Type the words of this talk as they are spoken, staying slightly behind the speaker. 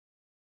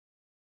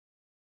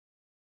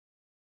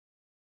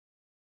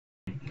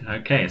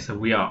Okay, so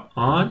we are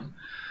on.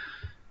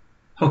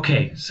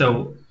 Okay,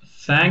 so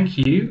thank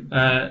you,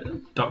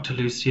 Dr.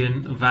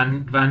 Lucienne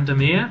van der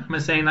Meer. Am I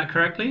saying that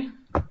correctly?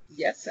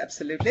 Yes,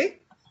 absolutely.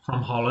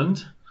 From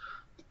Holland,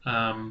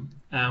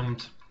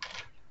 and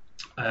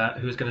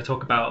who's going to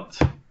talk about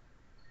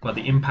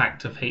the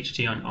impact of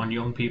HD on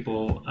young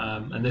people.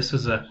 And this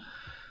was a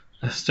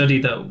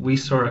study that we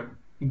saw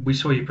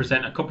you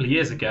present a couple of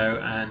years ago,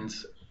 and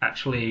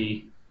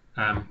actually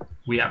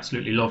we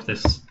absolutely love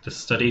this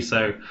study.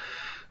 So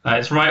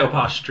it's right up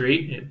our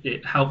street.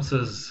 It helps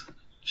us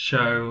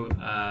show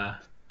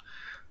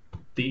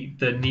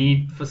the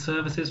need for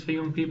services for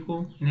young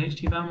people in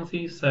HD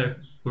families. So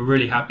we're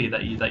really happy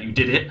that you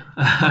did it.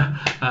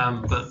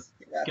 But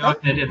go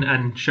ahead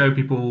and show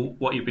people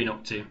what you've been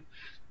up to.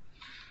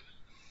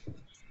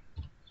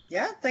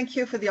 Yeah, thank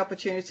you for the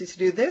opportunity to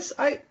do this.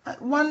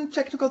 One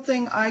technical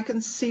thing, I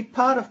can see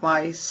part of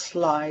my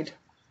slide.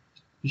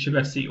 You should be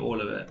able to see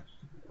all of it.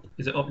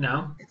 Is it up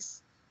now?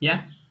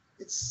 Yeah?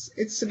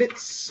 It's a bit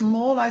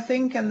small, I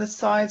think, and the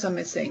sides are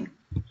missing.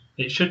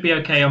 It should be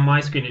okay. On my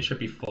screen, it should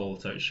be full,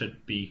 so it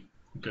should be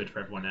good for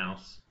everyone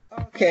else.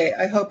 Okay,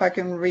 I hope I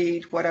can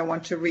read what I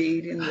want to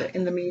read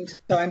in the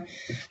meantime.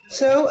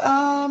 So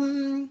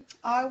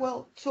I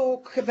will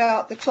talk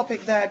about the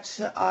topic that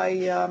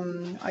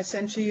I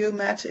sent to you,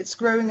 Matt. It's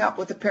growing up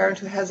with a parent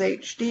who has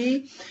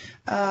HD.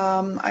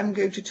 I'm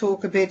going to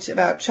talk a bit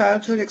about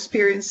childhood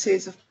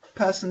experiences of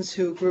persons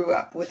who grew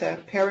up with a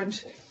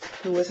parent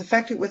who was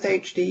affected with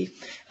HD,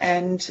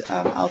 and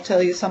I'll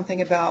tell you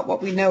something about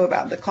what we know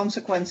about the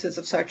consequences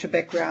of such a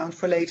background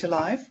for later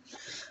life.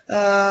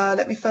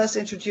 Let me first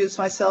introduce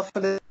myself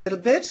a little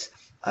bit.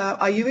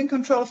 Are you in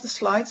control of the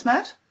slides,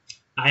 Matt?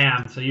 I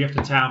am. So you have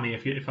to tell me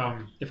if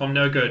I'm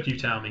no good. You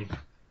tell me.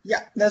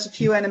 Yeah, there's a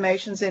few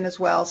animations in as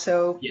well.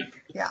 So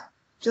yeah,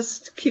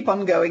 just keep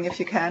on going if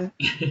you can.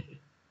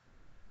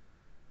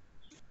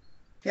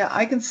 Yeah,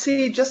 I can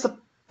see just a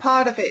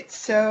part of it.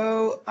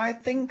 So I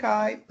think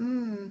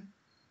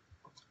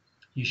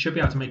You should be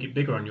able to make it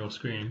bigger on your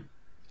screen.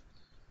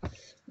 Let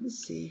me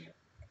see.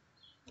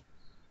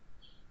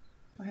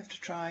 I have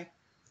to try.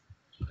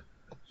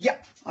 Yeah,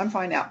 I'm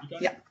fine now.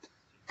 Yeah.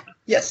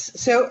 Yes.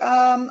 So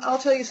I'll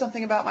tell you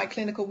something about my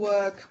clinical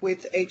work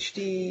with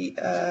HD,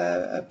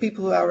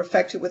 people who are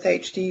affected with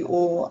HD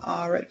or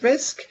are at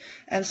risk,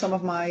 and some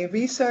of my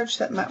research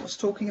that Matt was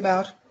talking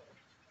about.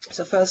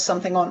 So first,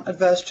 something on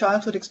adverse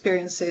childhood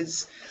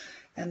experiences,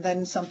 and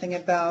then something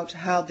about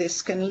how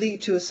this can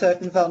lead to a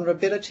certain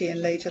vulnerability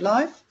in later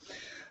life.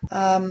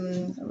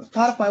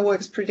 Part of my work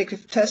is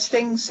predictive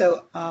testing,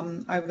 so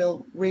I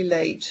will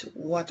relate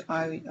what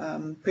I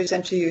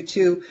present to you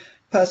to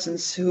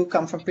persons who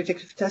come from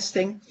predictive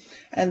testing,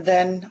 and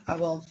then I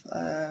will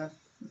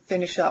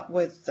finish up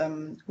with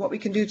what we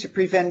can do to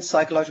prevent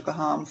psychological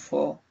harm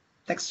for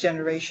next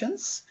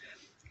generations.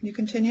 Can you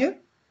continue?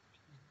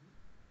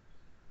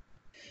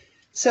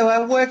 So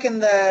I work in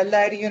the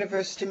Leiden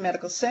University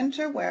Medical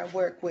Center, where I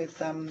work with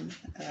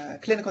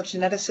clinical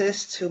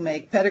geneticists who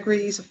make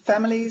pedigrees of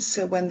families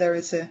when there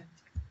is a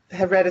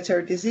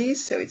hereditary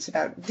disease. So it's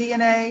about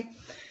DNA.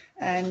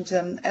 And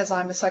as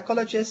I'm a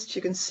psychologist,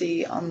 you can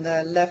see on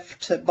the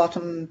left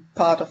bottom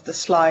part of the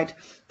slide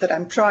that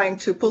I'm trying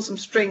to pull some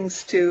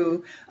strings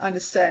to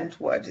understand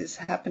what is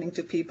happening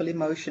to people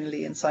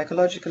emotionally and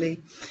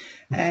psychologically.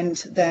 And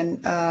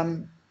then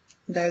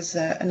there's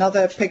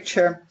another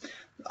picture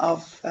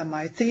of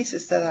my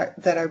thesis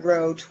that I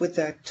wrote with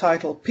the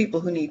title People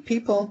Who Need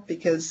People,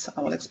 because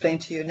I will explain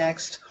to you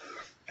next.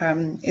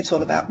 It's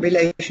all about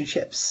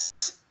relationships.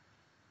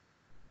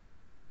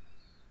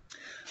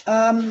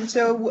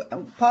 So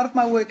part of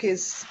my work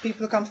is people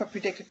who come for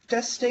predictive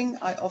testing.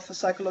 I offer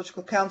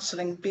psychological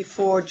counseling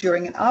before,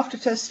 during, and after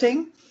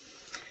testing.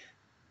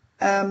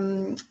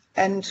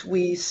 And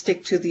we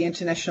stick to the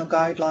international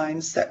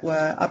guidelines that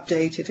were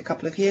updated a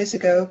couple of years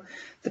ago.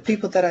 The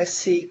people that I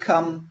see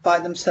come by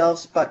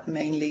themselves, but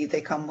mainly they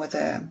come with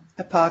a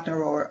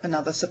partner or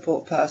another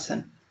support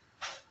person.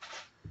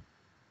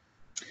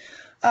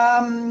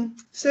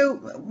 So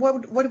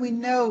what do we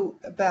know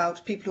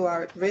about people who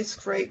are at risk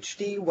for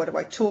HD? What do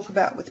I talk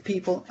about with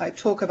people? I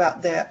talk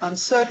about their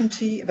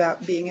uncertainty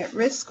about being at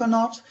risk or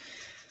not.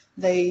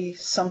 They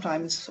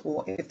sometimes,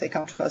 or if they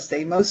come to us,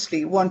 they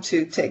mostly want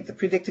to take the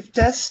predictive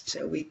test.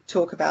 We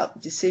talk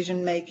about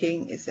decision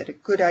making. Is it a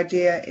good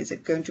idea? Is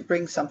it going to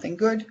bring something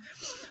good?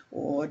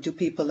 Or do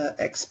people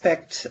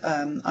expect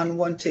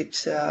unwanted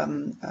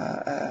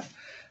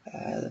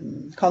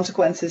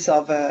consequences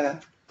of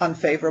a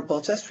unfavorable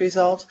test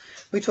result?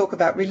 We talk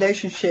about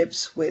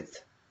relationships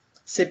with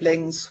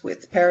siblings,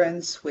 with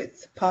parents,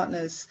 with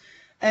partners,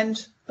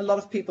 and a lot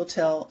of people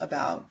tell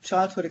about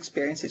childhood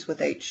experiences with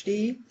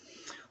HD.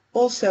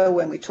 Also,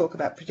 when we talk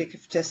about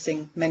predictive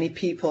testing, many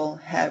people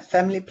have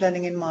family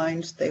planning in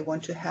mind. They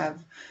want to have,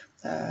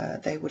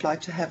 they would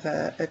like to have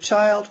a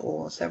child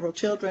or several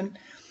children.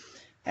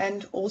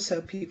 And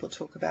also people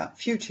talk about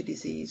future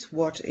disease.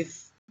 What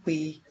if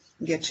we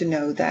get to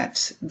know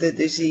that the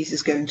disease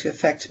is going to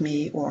affect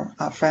me or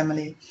our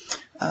family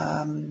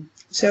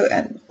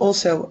And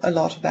also a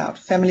lot about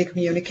family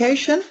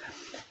communication.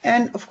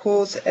 And of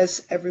course,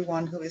 as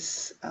everyone who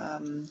is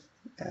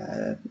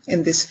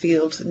in this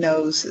field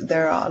knows,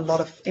 there are a lot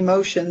of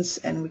emotions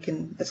and we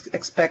can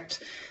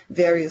expect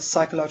various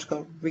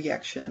psychological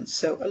reactions.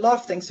 So a lot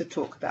of things to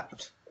talk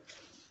about.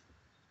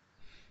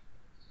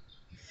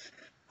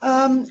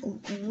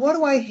 What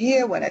do I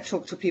hear when I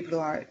talk to people who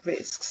are at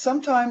risk?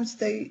 Sometimes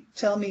they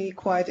tell me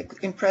quite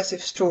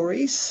impressive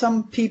stories.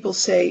 Some people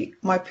say,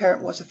 my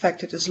parent was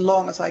affected as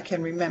long as I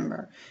can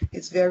remember.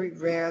 It's very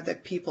rare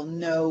that people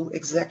know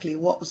exactly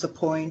what was the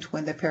point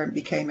when their parent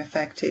became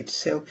affected.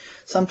 So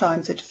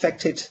sometimes it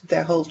affected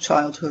their whole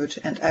childhood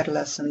and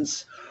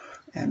adolescence,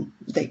 and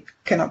they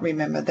cannot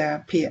remember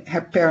their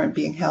parent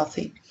being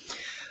healthy.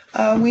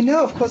 We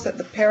know, of course, that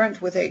the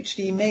parent with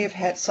HD may have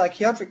had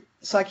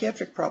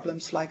psychiatric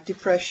problems like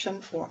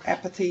depression or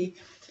apathy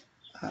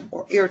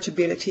or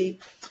irritability,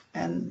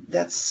 and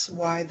that's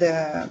why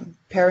the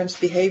parent's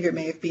behavior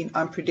may have been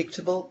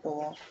unpredictable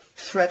or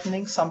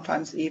threatening,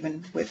 sometimes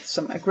even with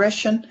some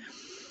aggression.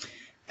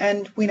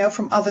 And we know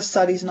from other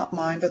studies, not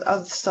mine, but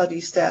other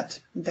studies,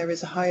 that there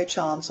is a higher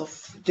chance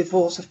of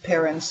divorce of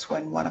parents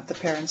when one of the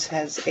parents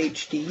has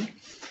HD.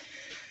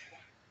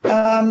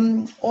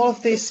 All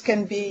of this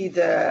can be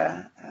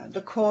the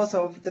cause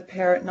of the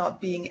parent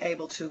not being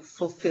able to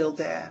fulfill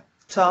their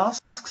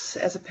tasks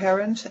as a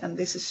parent, and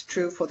this is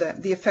true for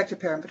the affected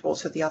parent, but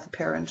also the other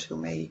parent who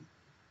may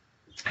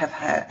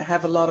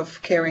have a lot of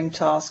caring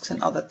tasks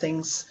and other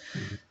things.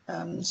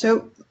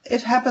 So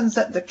it happens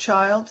that the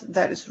child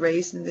that is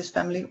raised in this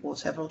family, or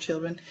several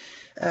children,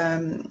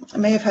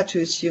 may have had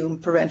to assume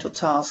parental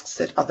tasks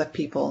that other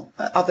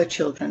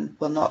children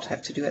will not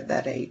have to do at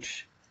that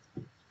age.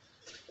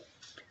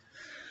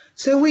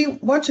 So we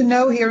want to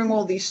know, hearing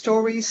all these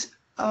stories,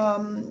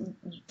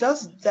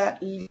 does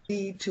that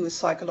lead to a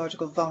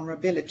psychological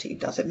vulnerability?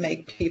 Does it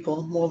make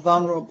people more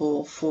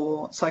vulnerable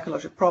for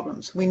psychological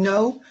problems? We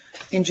know,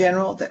 in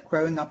general, that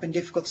growing up in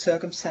difficult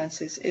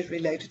circumstances is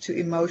related to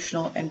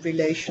emotional and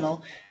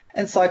relational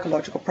and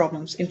psychological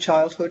problems in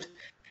childhood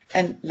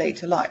and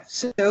later life.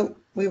 So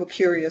we were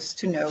curious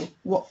to know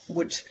what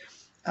would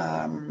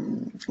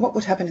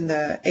happen in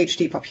the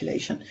HD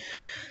population.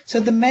 So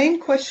the main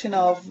question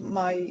of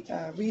my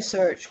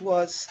research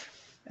was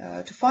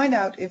to find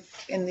out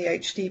if in the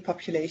HD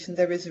population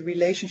there is a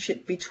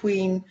relationship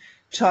between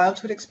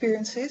childhood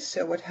experiences,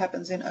 so what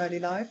happens in early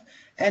life,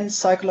 and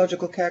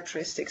psychological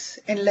characteristics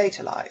in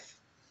later life.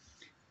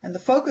 And the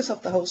focus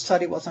of the whole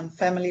study was on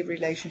family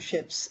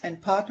relationships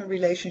and partner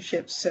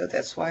relationships, so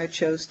that's why I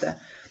chose the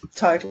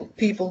title,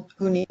 People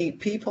Who Need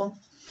People.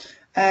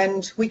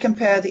 And we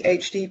compare the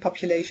HD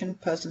population,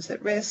 persons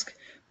at risk,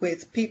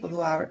 with people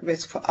who are at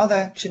risk for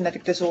other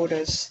genetic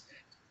disorders,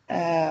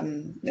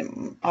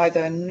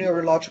 either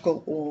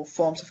neurological or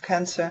forms of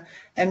cancer.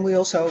 And we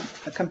also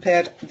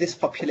compared this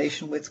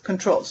population with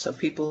controls, so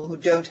people who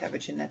don't have a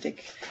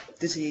genetic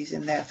disease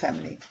in their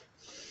family.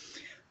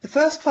 The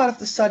first part of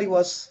the study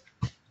was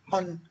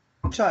on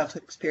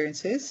childhood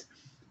experiences.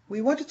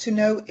 We wanted to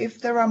know if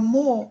there are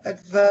more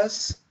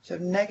adverse, so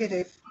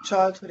negative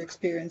childhood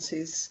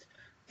experiences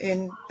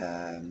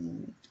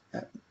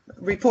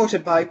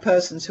reported by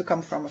persons who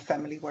come from a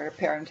family where a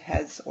parent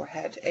has or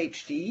had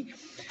HD.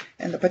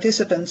 And the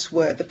participants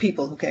were the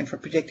people who came for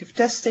predictive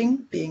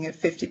testing, being at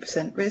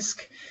 50%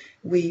 risk.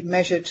 We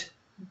measured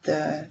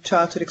the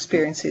childhood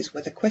experiences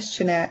with a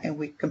questionnaire, and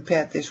we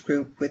compared this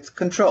group with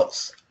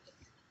controls.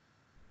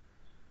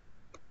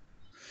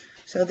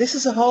 So this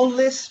is a whole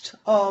list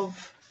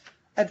of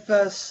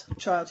adverse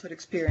childhood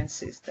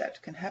experiences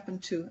that can happen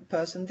to a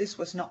person. This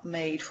was not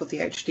made for the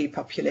HD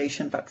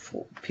population, but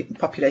for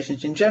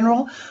populations in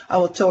general. I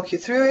will talk you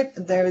through it.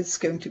 There is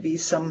going to be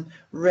some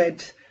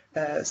red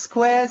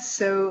squares.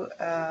 So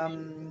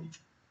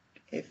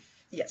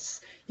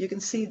yes, you can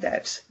see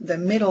that the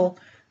middle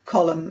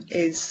column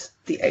is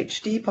the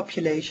HD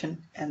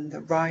population and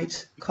the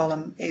right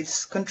column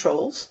is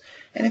controls.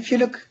 And if you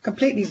look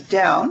completely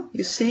down,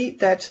 you see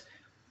that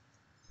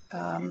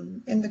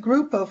in the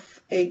group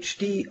of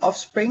HD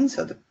offspring,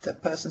 so the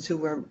persons who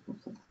were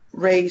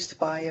raised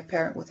by a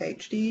parent with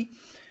HD,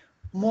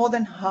 more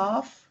than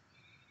half,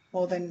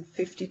 more than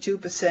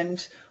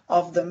 52%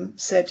 of them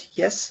said,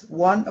 yes,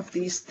 one of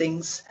these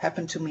things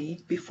happened to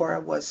me before I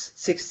was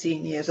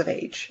 16 years of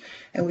age.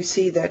 And we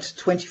see that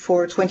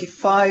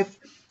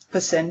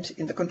 25%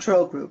 in the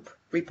control group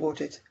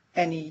reported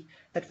any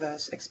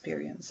adverse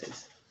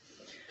experiences.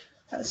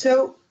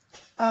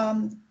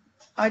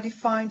 I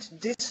defined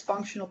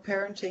dysfunctional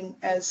parenting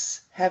as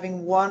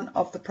having one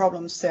of the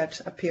problems that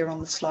appear on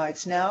the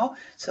slides now.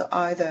 So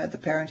either the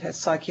parent has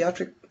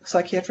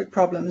psychiatric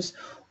problems,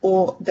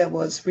 or there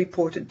was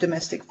reported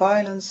domestic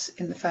violence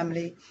in the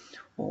family,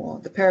 or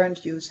the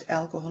parent used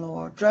alcohol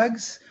or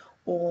drugs,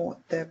 or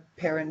the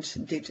parent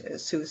did a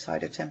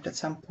suicide attempt at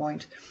some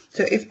point.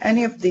 So if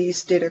any of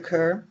these did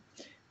occur,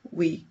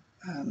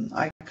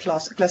 I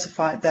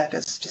classified that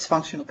as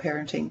dysfunctional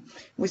parenting.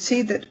 We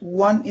see that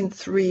 1 in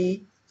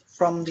 3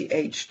 from the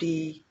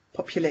HD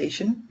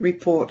population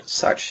report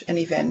such an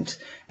event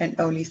and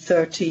only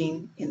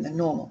 13 in the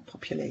normal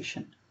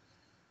population.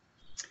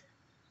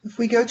 If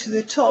we go to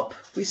the top,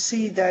 we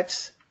see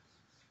that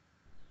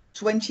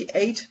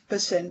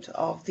 28%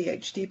 of the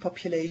HD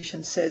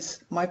population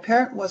says my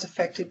parent was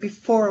affected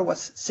before I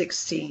was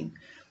 16.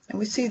 And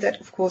we see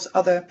that, of course,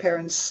 other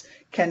parents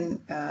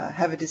can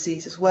have a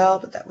disease as well,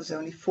 but that was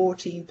only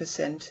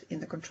 14% in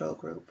the control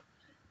group.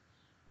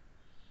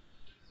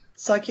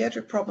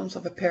 Psychiatric problems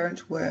of a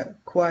parent were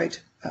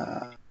quite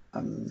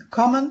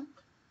common,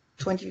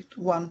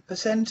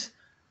 21%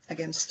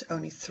 against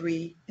only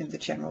 3% in the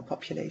general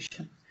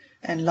population.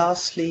 And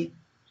lastly,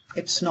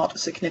 it's not a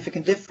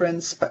significant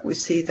difference, but we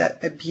see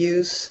that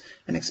abuse,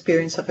 an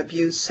experience of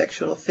abuse,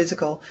 sexual or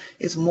physical,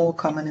 is more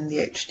common in the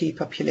HD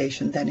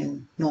population than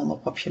in normal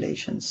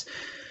populations.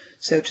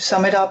 So to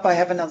sum it up, I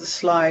have another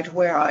slide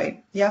where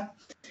I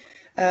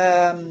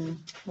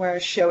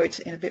show it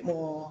in a bit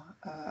more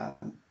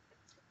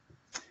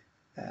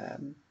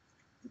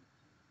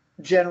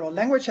general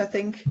language. I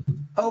think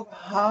over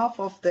half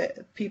of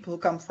the people who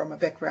come from a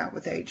background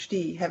with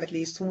HD have at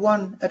least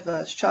one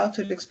adverse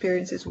childhood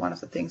experience, is one of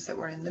the things that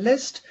were in the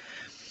list.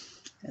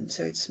 And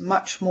so it's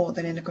much more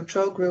than in the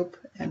control group,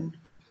 and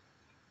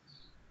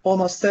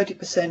almost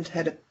 30%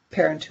 had a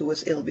parent who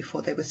was ill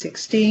before they were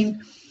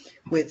 16,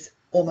 with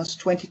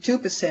almost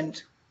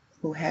 22%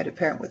 who had a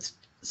parent with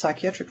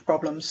psychiatric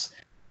problems,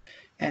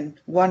 and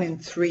 1 in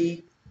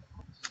 3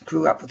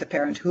 grew up with a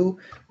parent who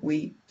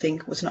we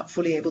think was not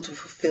fully able to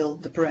fulfill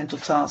the parental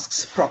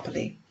tasks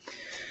properly.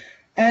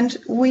 And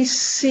we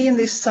see in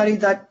this study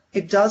that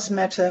it does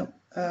matter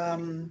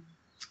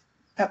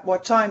at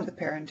what time the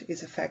parent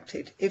is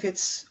affected. If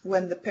it's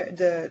when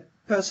the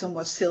person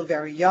was still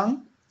very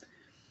young,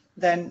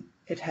 then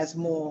it has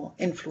more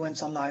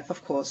influence on life,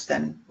 of course,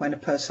 than when a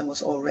person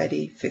was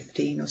already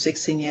 15 or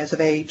 16 years of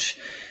age.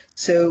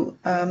 So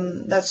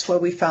that's where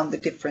we found the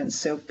difference.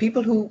 So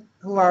people who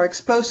are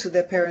exposed to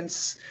their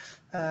parents'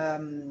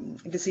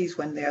 disease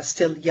when they are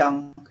still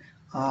young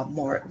are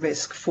more at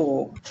risk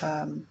for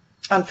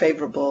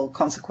unfavorable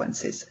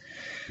consequences.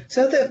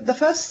 So the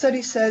first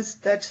study says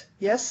that,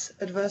 yes,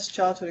 adverse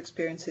childhood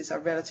experiences are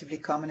relatively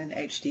common in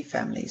HD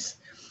families.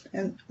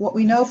 And what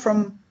we know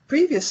from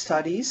previous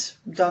studies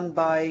done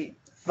by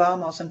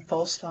Varmos and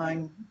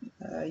Folstein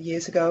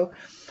years ago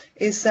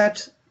is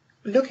that,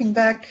 looking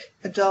back,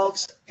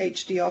 adult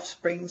HD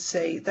offspring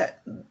say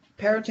that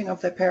parenting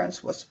of their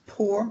parents was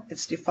poor.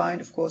 It's defined,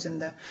 of course, in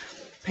the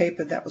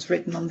paper that was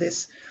written on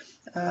this.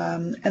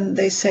 And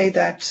they say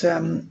that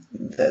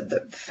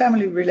the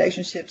family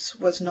relationships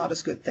was not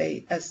as good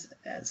as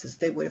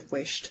they would have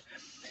wished.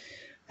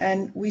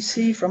 And we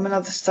see from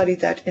another study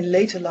that in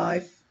later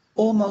life,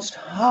 almost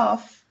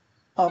half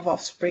of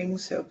offspring,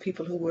 so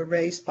people who were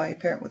raised by a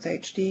parent with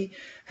HD,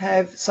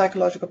 have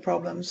psychological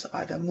problems,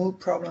 either mood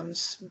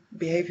problems,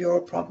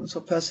 behavioral problems,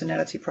 or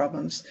personality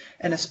problems,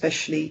 and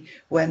especially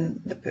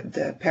when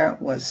the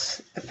parent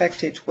was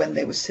affected when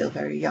they were still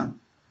very young.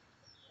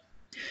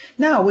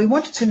 Now, we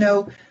wanted to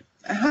know,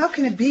 how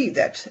can it be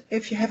that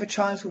if you have a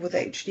childhood with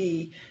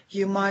HD,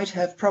 you might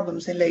have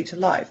problems in later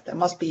life? There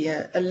must be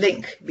a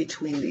link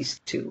between these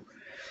two.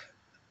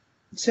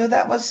 So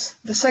that was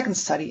the second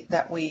study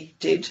that we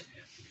did.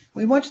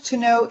 We wanted to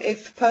know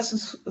if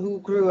persons who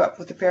grew up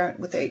with a parent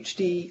with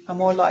HD are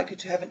more likely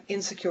to have an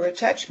insecure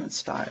attachment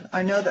style.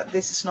 I know that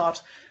this is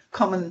not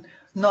common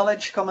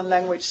knowledge, common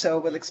language, so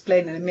we'll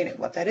explain in a minute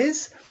what that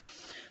is.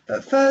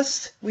 But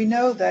first, we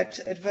know that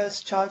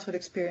adverse childhood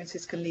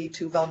experiences can lead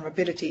to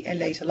vulnerability in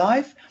later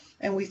life,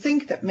 and we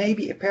think that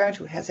maybe a parent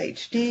who has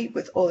HD,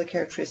 with all the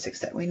characteristics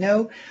that we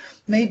know,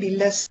 may be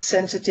less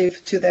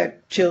sensitive to their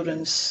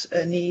children's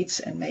needs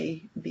and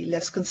may be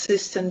less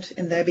consistent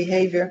in their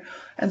behavior,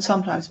 and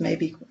sometimes may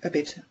be a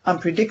bit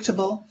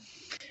unpredictable.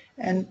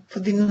 And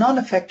for the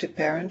non-affected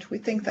parent, we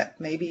think that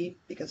maybe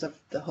because of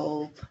the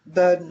whole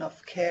burden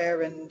of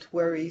care and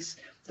worries,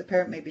 the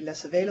parent may be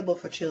less available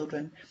for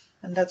children.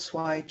 And that's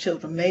why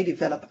children may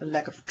develop a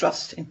lack of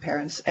trust in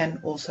parents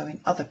and also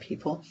in other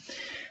people.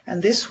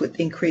 And this would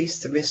increase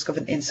the risk of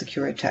an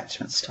insecure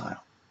attachment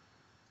style.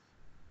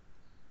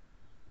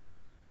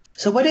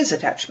 So what is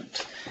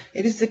attachment?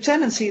 It is the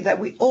tendency that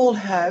we all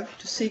have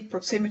to seek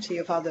proximity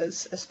of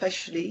others,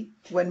 especially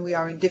when we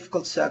are in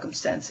difficult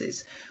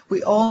circumstances.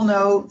 We all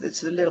know,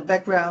 it's a little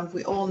background,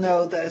 we all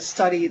know the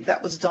study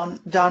that was done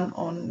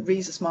on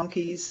rhesus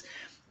monkeys,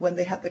 when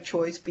they had the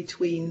choice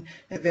between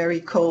a very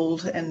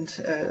cold and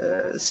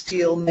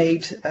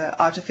steel-made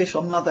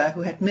artificial mother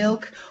who had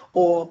milk,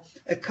 or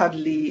a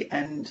cuddly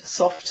and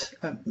soft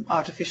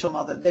artificial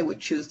mother. They would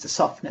choose the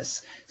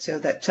softness. So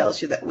that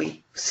tells you that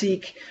we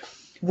seek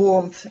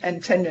warmth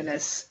and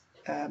tenderness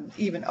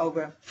even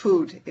over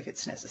food if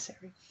it's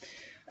necessary.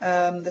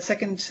 The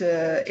second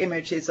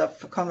image is of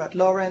Konrad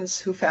Lorenz,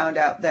 who found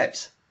out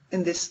that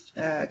in this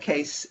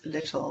case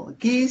little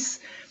geese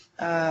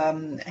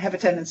have a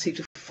tendency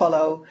to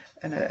follow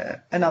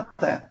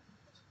another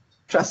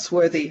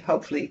trustworthy,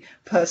 hopefully,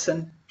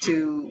 person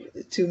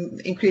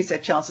to increase their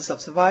chances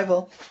of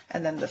survival.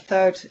 And then the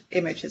third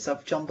image is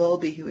of John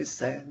Bowlby, who is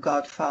the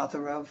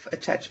godfather of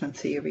attachment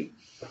theory.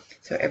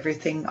 So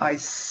everything I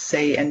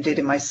say and did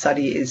in my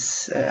study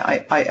is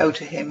I owe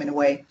to him in a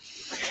way.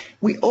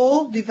 We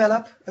all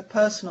develop a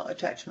personal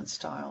attachment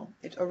style.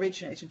 It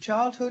originates in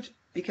childhood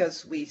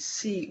because we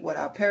see what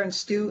our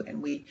parents do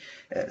and we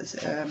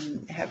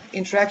have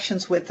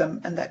interactions with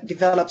them, and that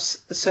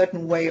develops a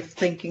certain way of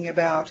thinking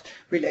about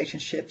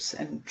relationships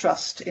and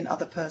trust in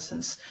other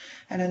persons.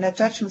 And an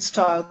attachment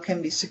style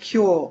can be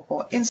secure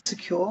or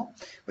insecure,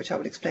 which I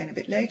will explain a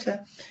bit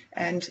later.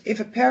 And if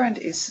a parent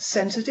is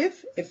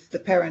sensitive, if the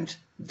parent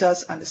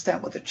does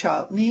understand what the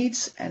child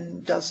needs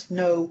and does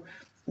know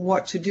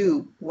what to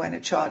do when a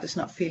child is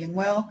not feeling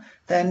well,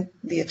 then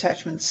the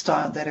attachment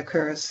style that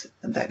occurs,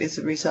 and that is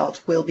the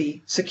result, will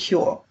be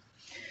secure.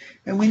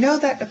 And we know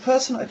that a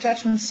personal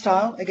attachment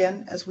style,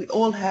 again, as we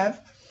all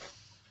have,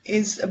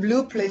 is a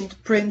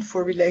blueprint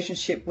for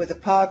relationship with a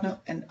partner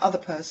and other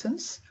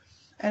persons,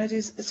 and it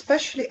is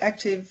especially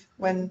active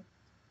when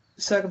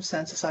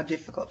circumstances are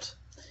difficult.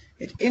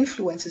 It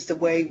influences the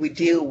way we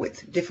deal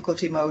with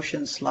difficult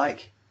emotions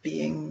like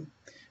being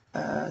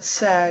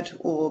sad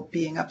or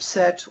being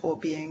upset or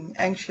being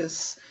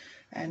anxious,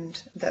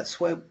 and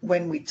that's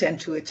when we tend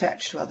to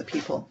attach to other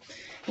people.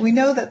 We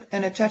know that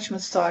an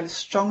attachment style is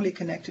strongly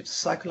connected to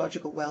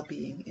psychological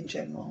well-being in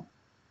general.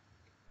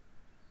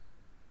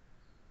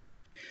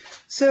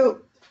 So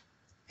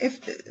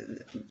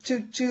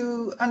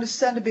to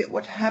understand a bit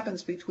what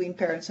happens between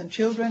parents and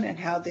children and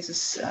how this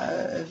is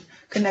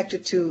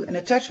connected to an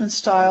attachment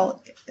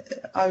style,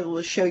 I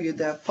will show you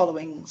the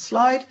following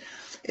slide.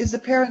 Is the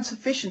parent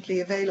sufficiently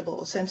available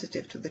or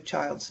sensitive to the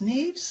child's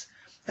needs?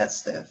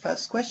 That's the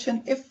first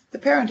question. If the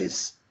parent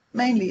is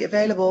mainly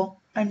available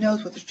and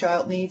knows what the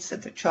child needs,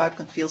 that the child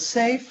can feel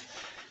safe,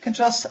 can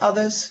trust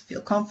others,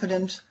 feel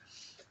confident,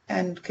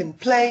 and can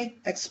play,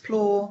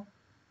 explore,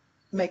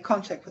 make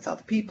contact with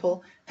other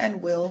people,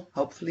 and will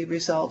hopefully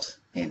result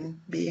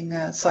in being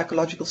a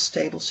psychological,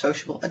 stable,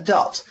 sociable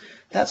adult.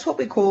 That's what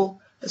we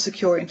call a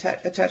secure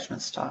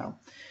attachment style.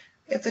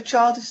 If the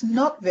child is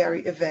not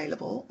very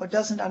available or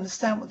doesn't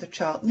understand what the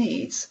child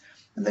needs,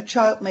 then the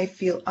child may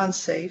feel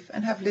unsafe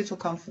and have little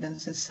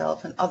confidence in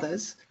self and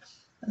others.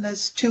 And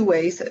there's two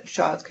ways that a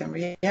child can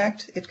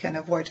react. It can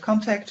avoid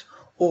contact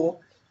or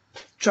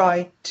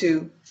try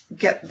to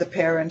get the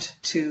parent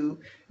to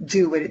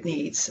do what it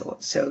needs, or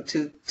so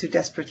to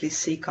desperately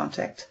seek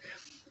contact.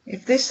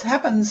 If this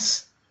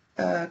happens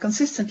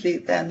consistently,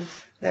 then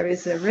there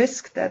is a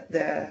risk that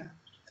the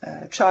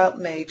child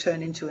may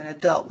turn into an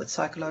adult with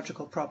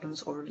psychological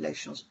problems or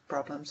relational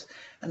problems,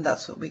 and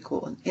that's what we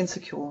call an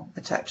insecure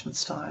attachment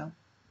style.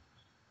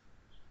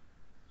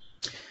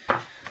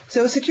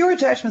 So a secure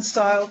attachment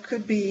style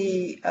could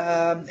be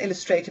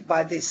illustrated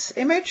by this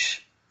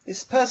image.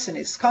 This person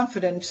is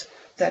confident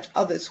that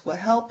others will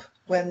help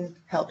when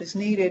help is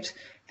needed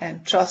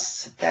and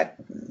trusts that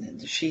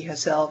she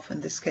herself,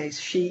 in this case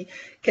she,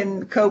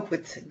 can cope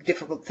with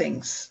difficult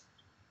things.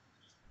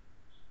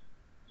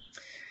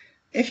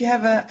 If you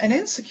have an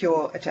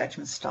insecure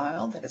attachment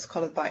style that is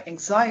colored by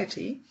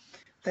anxiety,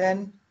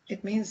 then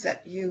it means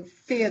that you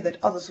fear that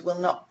others will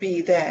not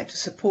be there to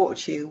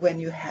support you when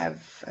you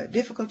have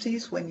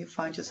difficulties, when you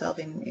find yourself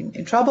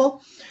in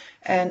trouble,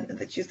 and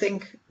that you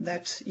think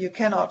that you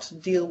cannot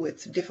deal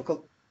with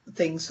difficult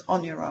things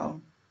on your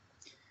own.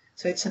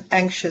 So it's an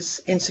anxious,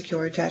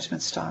 insecure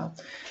attachment style.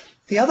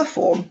 The other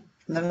form,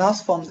 and the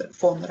last form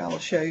that I will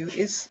show you,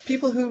 is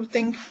people who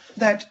think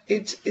that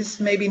it is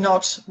maybe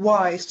not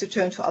wise to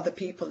turn to other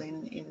people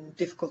in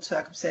difficult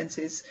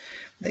circumstances.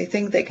 They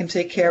think they can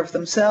take care of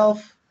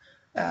themselves.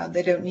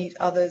 They don't need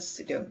others.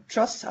 They don't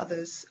trust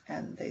others,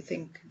 and they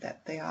think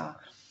that they are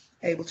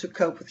able to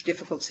cope with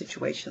difficult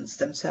situations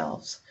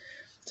themselves.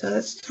 So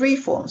that's three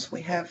forms.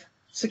 We have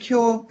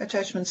secure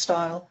attachment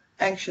style,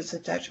 anxious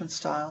attachment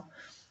style,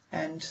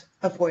 and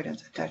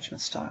avoidant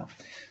attachment style.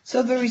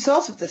 So the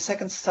results of the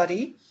second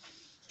study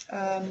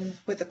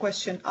with the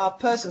question, are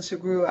persons who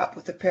grew up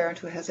with a parent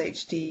who has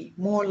HD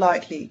more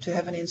likely to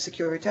have an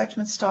insecure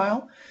attachment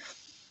style?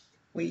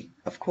 We,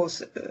 of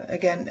course,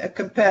 again,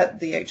 compared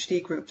the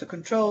HD group to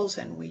controls,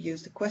 and we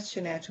used the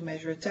questionnaire to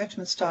measure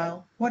attachment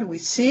style. What do we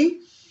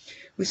see?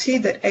 We see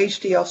that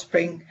HD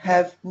offspring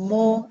have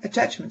more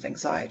attachment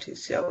anxiety.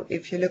 So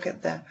if you look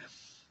at the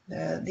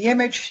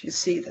image, you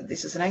see that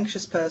this is an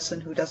anxious person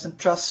who doesn't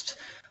trust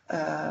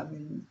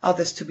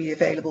others to be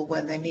available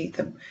when they need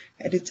them.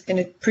 And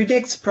it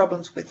predicts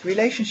problems with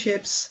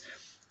relationships,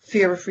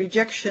 fear of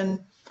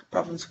rejection,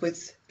 problems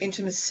with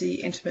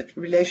intimate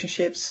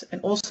relationships,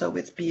 and also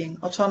with being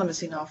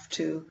autonomous enough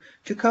to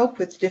cope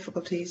with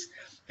difficulties.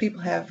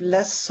 People have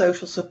less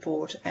social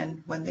support,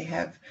 and when they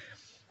have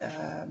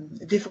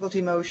difficult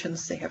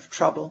emotions, they have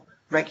trouble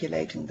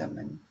regulating them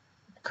and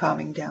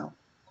calming down.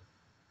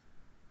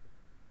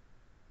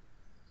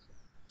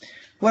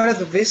 What are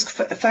the risk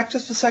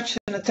factors for such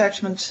an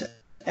attachment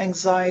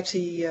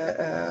anxiety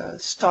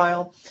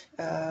style?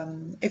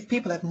 If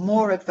people have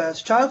more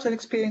adverse childhood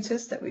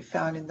experiences that we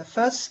found in the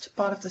first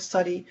part of the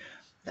study,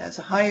 there's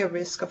a higher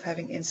risk of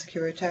having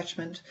insecure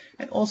attachment,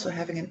 and also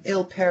having an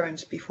ill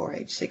parent before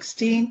age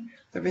 16,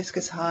 the risk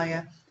is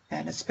higher,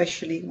 and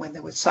especially when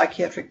there were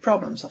psychiatric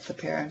problems of the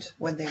parent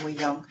when they were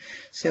young.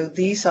 So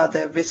these are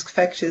the risk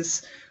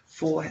factors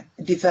for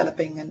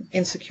developing an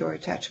insecure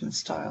attachment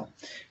style.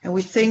 And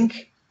we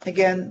think,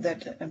 again,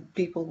 that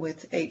people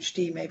with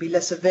HD may be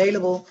less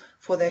available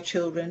for their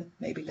children,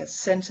 maybe less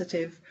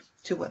sensitive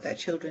to what their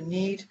children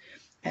need,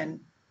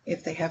 and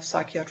if they have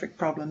psychiatric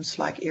problems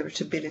like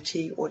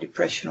irritability or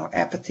depression or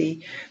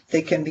apathy,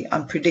 they can be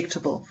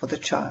unpredictable for the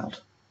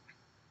child.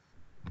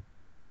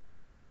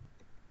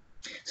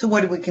 So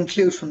what do we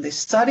conclude from this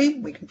study?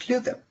 We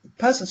conclude that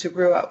persons who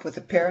grow up with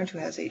a parent who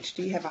has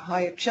HD have a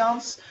higher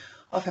chance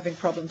of having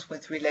problems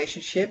with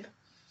relationship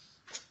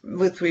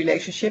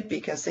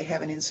because they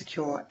have an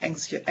insecure,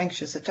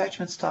 anxious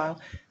attachment style,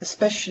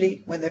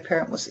 especially when their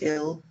parent was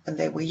ill when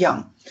they were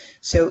young.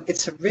 So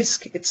it's a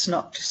risk. It's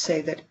not to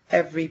say that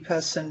every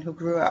person who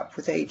grew up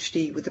with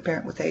HD, with a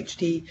parent with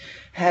HD,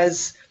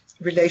 has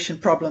relation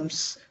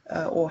problems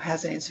or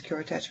has an insecure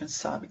attachment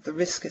style, but the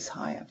risk is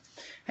higher.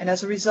 And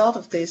as a result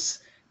of this,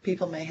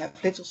 people may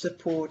have little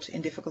support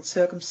in difficult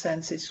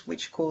circumstances,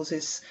 which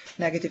causes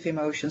negative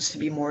emotions to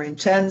be more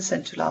intense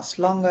and to last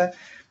longer,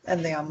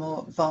 and they are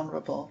more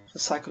vulnerable for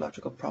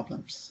psychological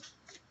problems.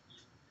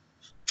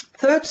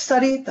 Third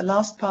study, the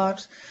last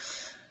part,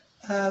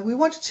 we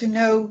wanted to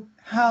know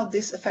how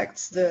this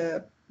affects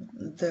the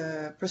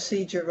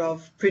procedure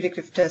of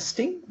predictive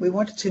testing. We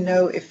wanted to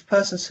know if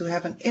persons who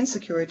have an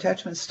insecure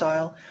attachment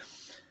style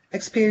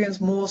experience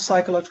more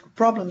psychological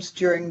problems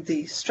during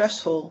the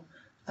stressful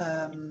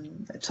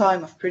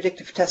time of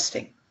predictive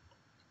testing.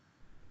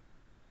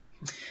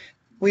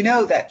 We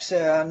know that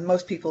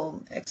most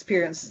people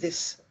experience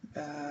this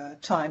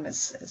time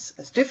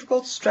as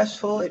difficult,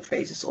 stressful. It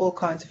raises all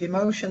kinds of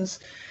emotions,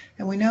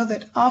 and we know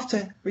that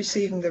after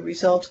receiving the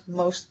result,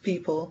 most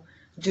people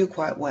do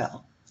quite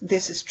well.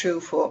 This is true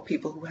for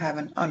people who have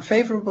an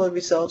unfavorable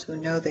result, who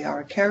know they are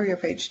a carrier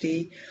of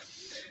HD.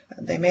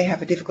 They may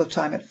have a difficult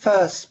time at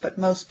first, but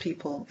most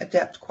people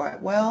adapt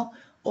quite well.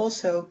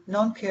 Also,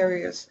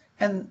 non-carriers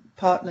and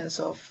partners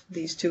of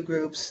these two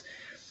groups,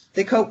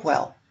 they cope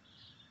well.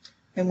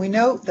 And we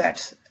know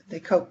that they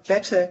cope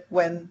better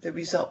when the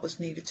result was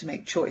needed to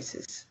make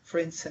choices, for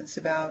instance,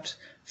 about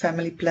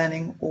family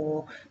planning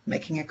or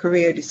making a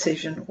career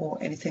decision or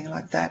anything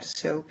like that.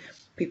 So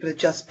people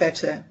adjust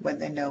better when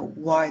they know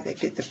why they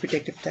did the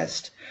predictive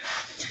test.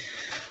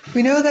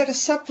 We know that a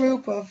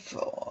subgroup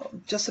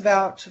of just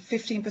about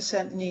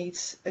 15%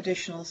 needs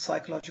additional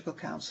psychological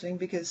counseling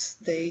because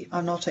they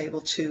are not able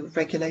to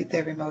regulate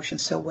their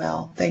emotions so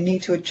well. They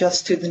need to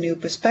adjust to the new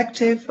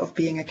perspective of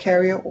being a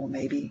carrier or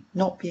maybe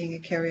not being a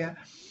carrier.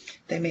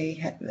 They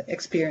may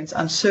experience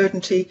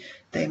uncertainty.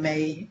 They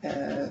may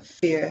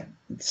fear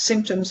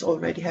symptoms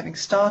already having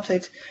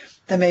started.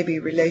 There may be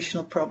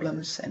relational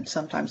problems, and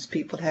sometimes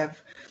people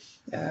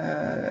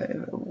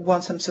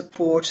want some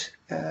support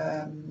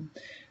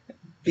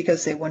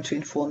because they want to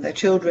inform their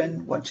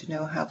children, want to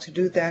know how to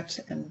do that,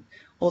 and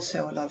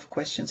also a lot of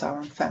questions are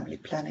on family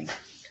planning.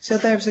 So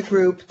there's a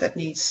group that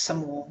needs some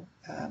more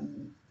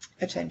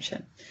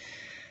attention.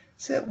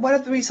 So what are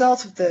the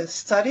results of the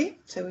study?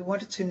 So we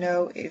wanted to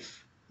know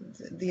if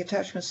the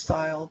attachment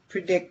style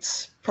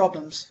predicts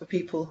problems for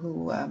people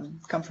who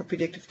come for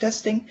predictive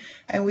testing,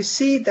 and we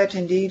see that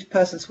indeed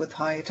persons with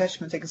high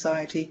attachment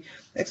anxiety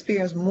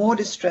experience more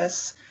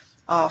distress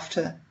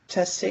after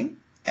testing,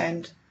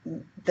 and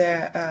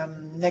their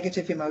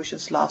negative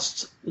emotions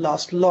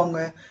last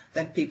longer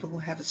than people who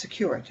have a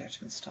secure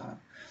attachment style.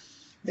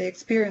 They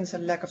experience a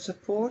lack of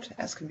support,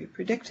 as can be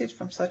predicted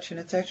from such an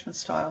attachment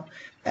style,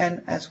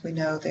 and as we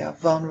know, they are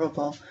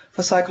vulnerable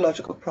for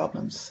psychological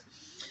problems.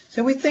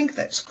 So we think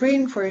that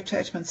screening for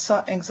attachment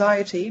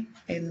anxiety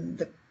in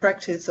the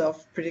practice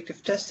of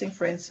predictive testing,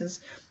 for instance,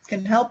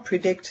 can help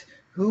predict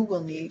who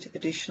will need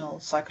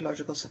additional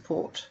psychological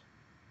support.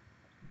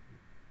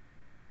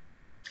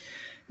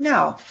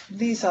 Now,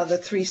 these are the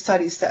 3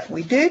 studies that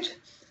we did,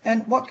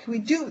 and what can we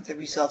do with the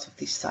results of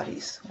these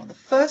studies? Well, the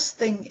first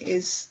thing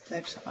is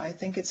that I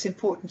think it's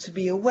important to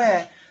be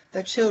aware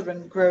that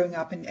children growing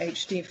up in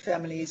HD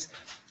families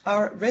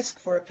are at risk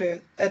for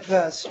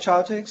adverse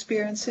childhood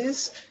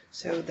experiences.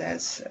 So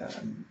there's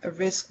a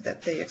risk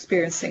that they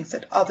experience things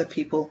that other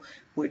people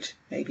would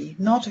maybe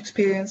not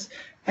experience,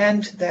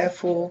 and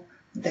therefore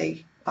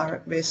they are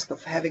at risk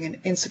of having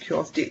an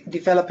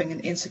developing an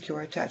insecure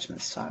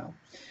attachment style.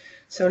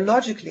 So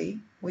logically,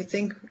 we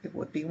think it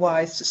would be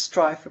wise to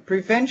strive for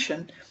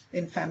prevention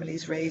in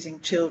families raising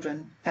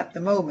children at the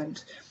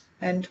moment.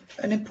 And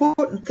an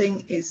important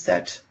thing is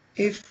that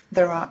if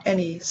there are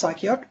any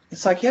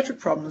psychiatric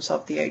problems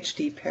of the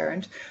HD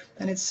parent,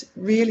 then it's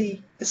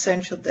really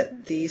essential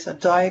that these are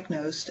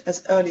diagnosed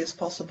as early as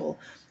possible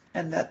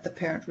and that the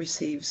parent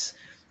receives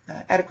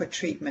adequate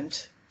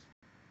treatment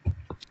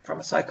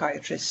from a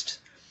psychiatrist.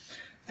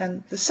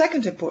 And the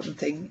second important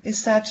thing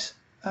is that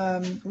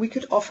we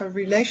could offer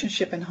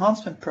relationship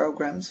enhancement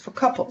programs for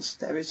couples.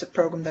 There is a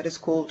program that is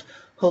called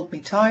Hold Me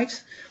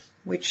Tight,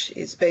 which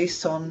is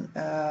based on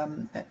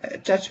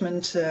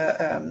attachment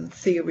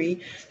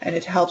theory, and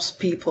it helps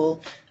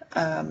people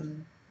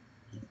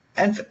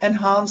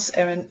enhance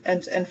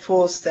and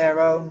enforce their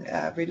own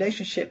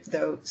relationship,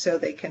 though, so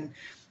they can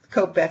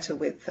cope better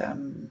with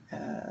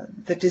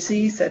the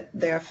disease that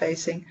they are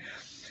facing.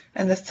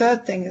 And the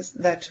third thing is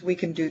that we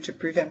can do to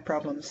prevent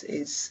problems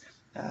is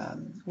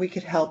we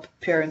could help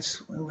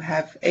parents who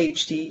have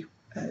HD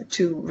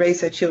to raise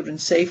their children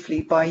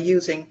safely by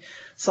using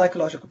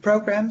psychological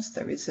programs.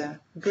 There is a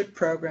good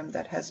program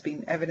that has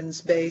been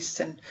evidence-based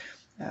and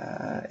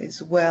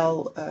is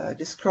well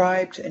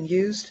described and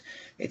used.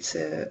 It's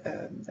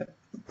a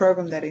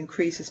program that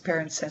increases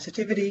parent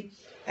sensitivity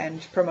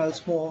and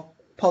promotes more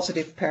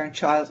positive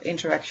parent-child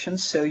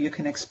interactions, so you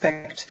can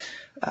expect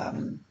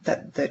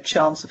that the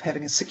chance of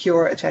having a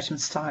secure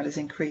attachment style is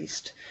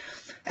increased.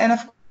 And of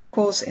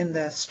course, in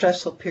the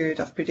stressful period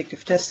of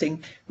predictive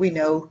testing, we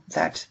know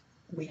that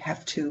we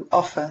have to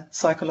offer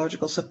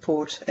psychological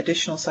support,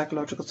 additional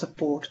psychological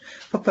support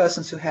for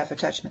persons who have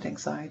attachment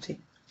anxiety.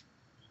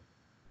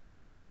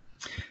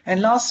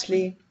 And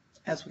lastly,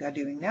 as we are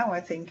doing now, I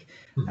think,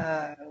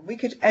 we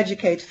could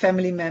educate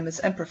family members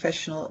and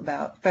professionals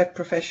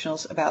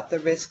about the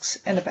risks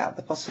and about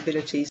the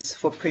possibilities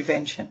for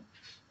prevention.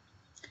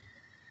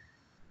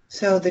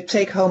 So the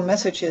take-home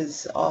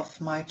messages of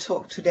my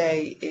talk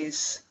today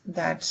is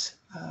that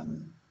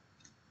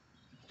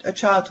a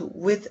child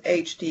with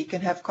HD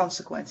can have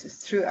consequences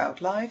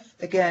throughout life.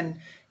 Again,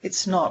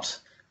 it's not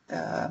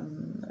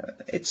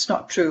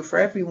true for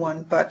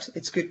everyone, but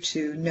it's good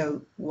to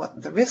know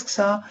what the risks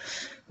are.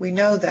 We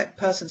know that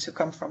persons who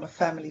come from a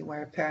family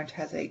where a parent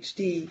has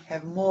HD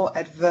have more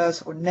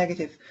adverse or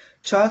negative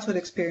childhood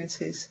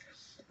experiences.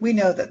 We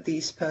know that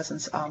these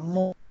persons are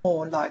more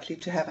likely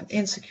to have an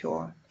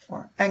insecure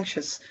or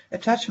anxious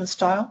attachment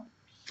style.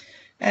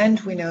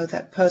 And we know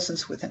that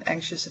persons with an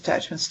anxious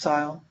attachment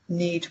style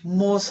need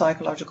more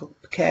psychological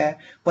care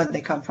when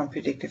they come from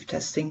predictive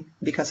testing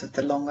because of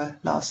the longer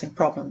lasting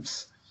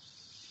problems.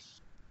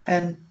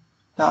 And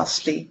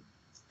lastly,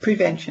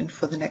 prevention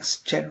for the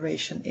next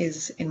generation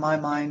is, in my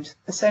mind,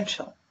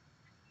 essential.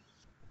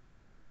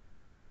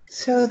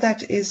 So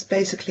that is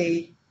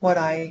basically what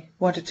I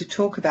wanted to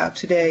talk about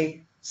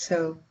today.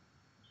 So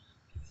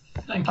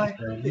Thank you I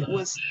very hope much. it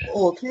was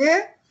all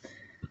clear.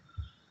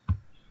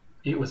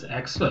 It was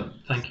excellent.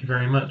 Thank you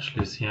very much,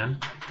 Lucienne.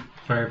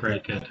 Very, very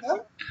good.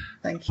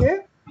 Thank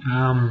you.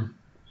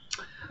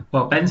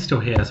 Well, Ben's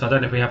still here, so I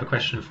don't know if we have a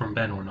question from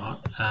Ben or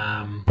not.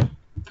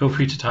 Feel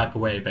free to type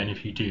away, Ben,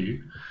 if you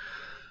do.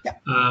 Yeah.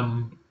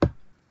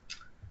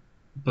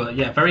 But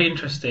yeah, very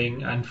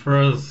interesting. And for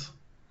us,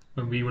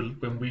 when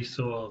we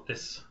saw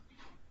this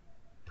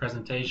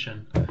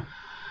presentation,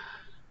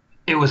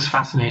 it was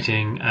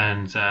fascinating.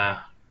 And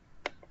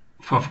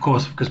of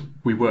course, because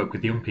we work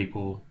with young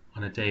people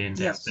on a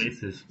day-in-day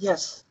basis.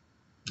 Yes.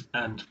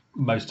 And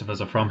most of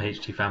us are from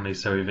HD families,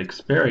 so we've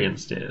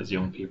experienced it as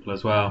young people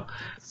as well.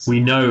 We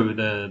know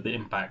the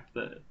impact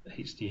that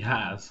HD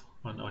has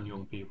on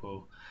young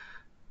people,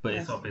 but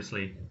it's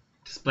obviously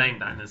displaying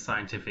that in a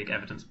scientific,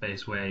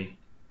 evidence-based way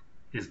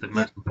is the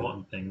most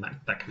important thing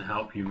that can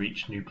help you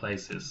reach new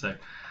places. So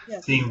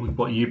seeing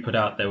what you put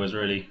out there was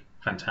really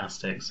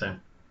fantastic. So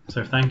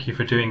thank you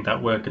for doing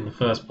that work in the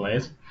first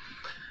place.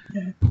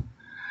 Yeah.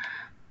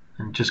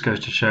 And just goes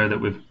to show that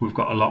we've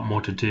got a lot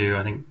more to do.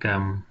 I think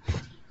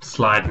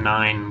slide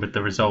 9 with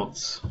the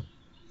results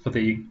for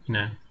the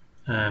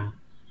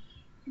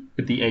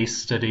with the ACE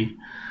study.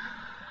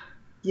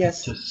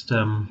 Yes. Just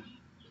the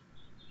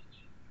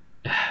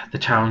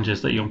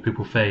challenges that young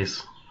people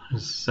face.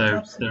 So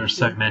Absolutely. there are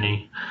so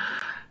many,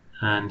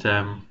 and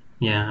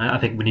I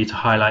think we need to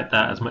highlight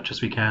that as much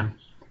as we can.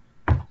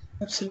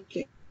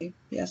 Absolutely.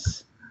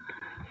 Yes.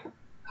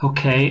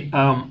 Okay.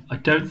 I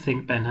don't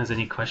think Ben has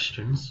any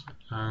questions.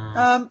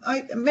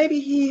 Maybe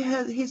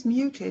he's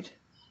muted.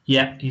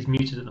 Yeah, he's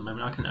muted at the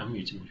moment. I can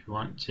unmute him if you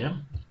want. Yeah.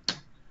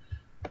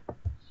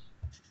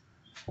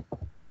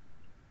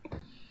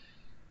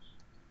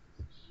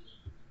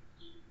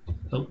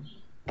 Oh.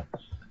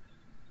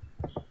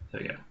 There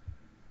we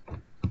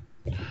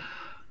go.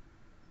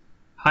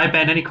 Hi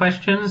Ben, any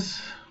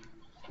questions?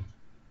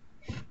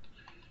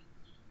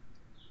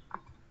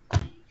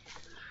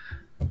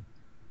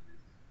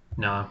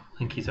 No, I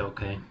think he's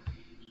okay.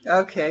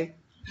 Okay.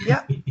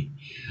 Yeah.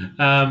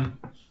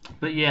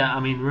 But yeah, I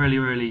mean, really,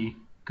 really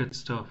good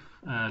stuff,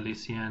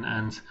 Lucienne,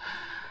 and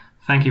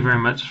thank you very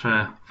much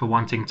for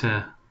wanting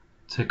to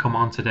come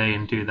on today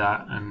and do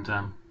that. And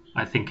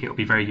I think it'll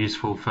be very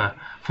useful for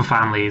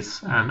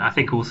families, and I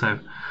think also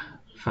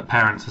for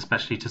parents,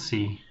 especially to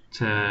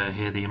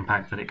hear the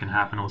impact that it can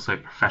have, and also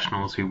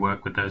professionals who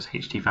work with those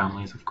HD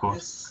families, of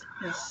course.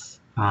 Yes.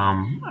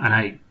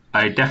 And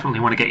I definitely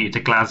want to get you to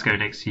Glasgow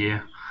next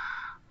year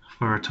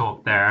for a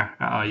talk there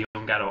at our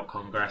Young Adult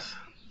Congress.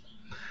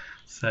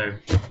 So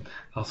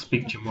I'll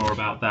speak to you more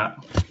about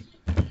that.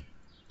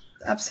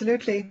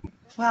 Absolutely.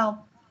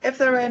 Well, if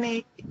there are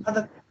any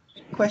other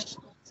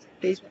questions,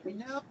 please let me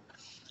know.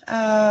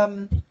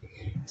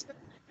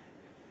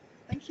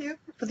 Thank you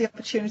for the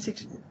opportunity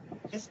to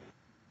Yes.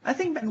 I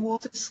think Ben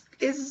Walters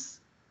is.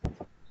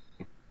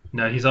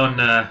 No, he's on.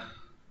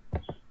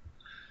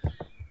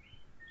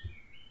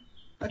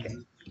 Okay.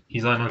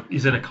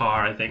 He's in a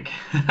car, I think.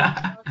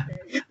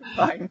 Okay.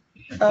 Fine.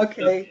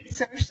 Okay.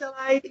 So shall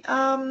I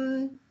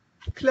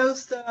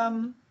close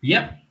the?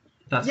 Yep.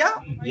 That's Yeah.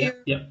 fine. Are Yep.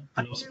 you? Yep. Are And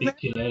I'll you speak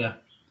to you ready? later.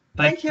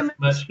 Thanks Thank you, very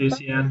Max. much,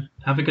 Lucienne.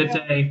 Have a good Bye.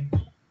 day.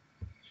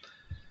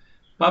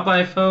 Bye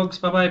bye, folks.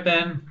 Bye bye,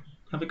 Ben.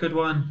 Have a good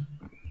one.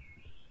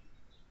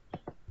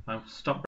 I'll stop.